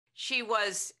she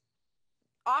was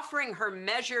offering her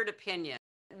measured opinion.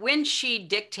 When she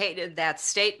dictated that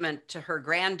statement to her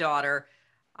granddaughter,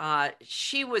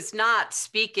 she was not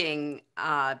speaking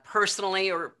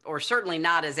personally or certainly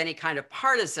not as any kind of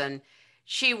partisan.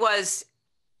 She was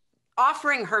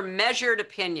offering her measured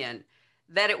opinion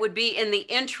that it would be in the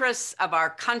interests of our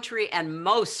country and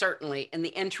most certainly in the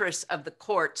interests of the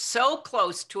court so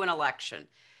close to an election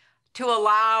to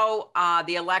allow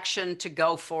the election to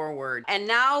go forward. And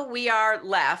now we are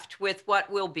left with what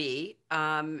will be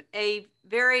a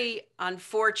very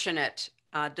unfortunate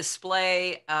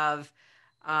display of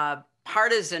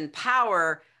partisan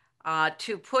power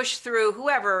to push through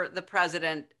whoever the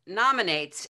president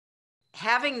nominates.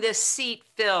 Having this seat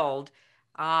filled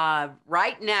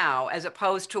right now, as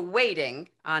opposed to waiting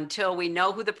until we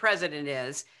know who the president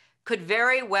is, could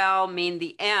very well mean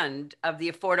the end of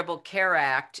the Affordable Care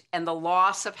Act and the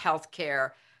loss of health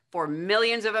care for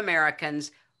millions of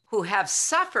Americans who have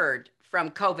suffered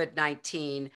from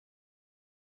COVID-19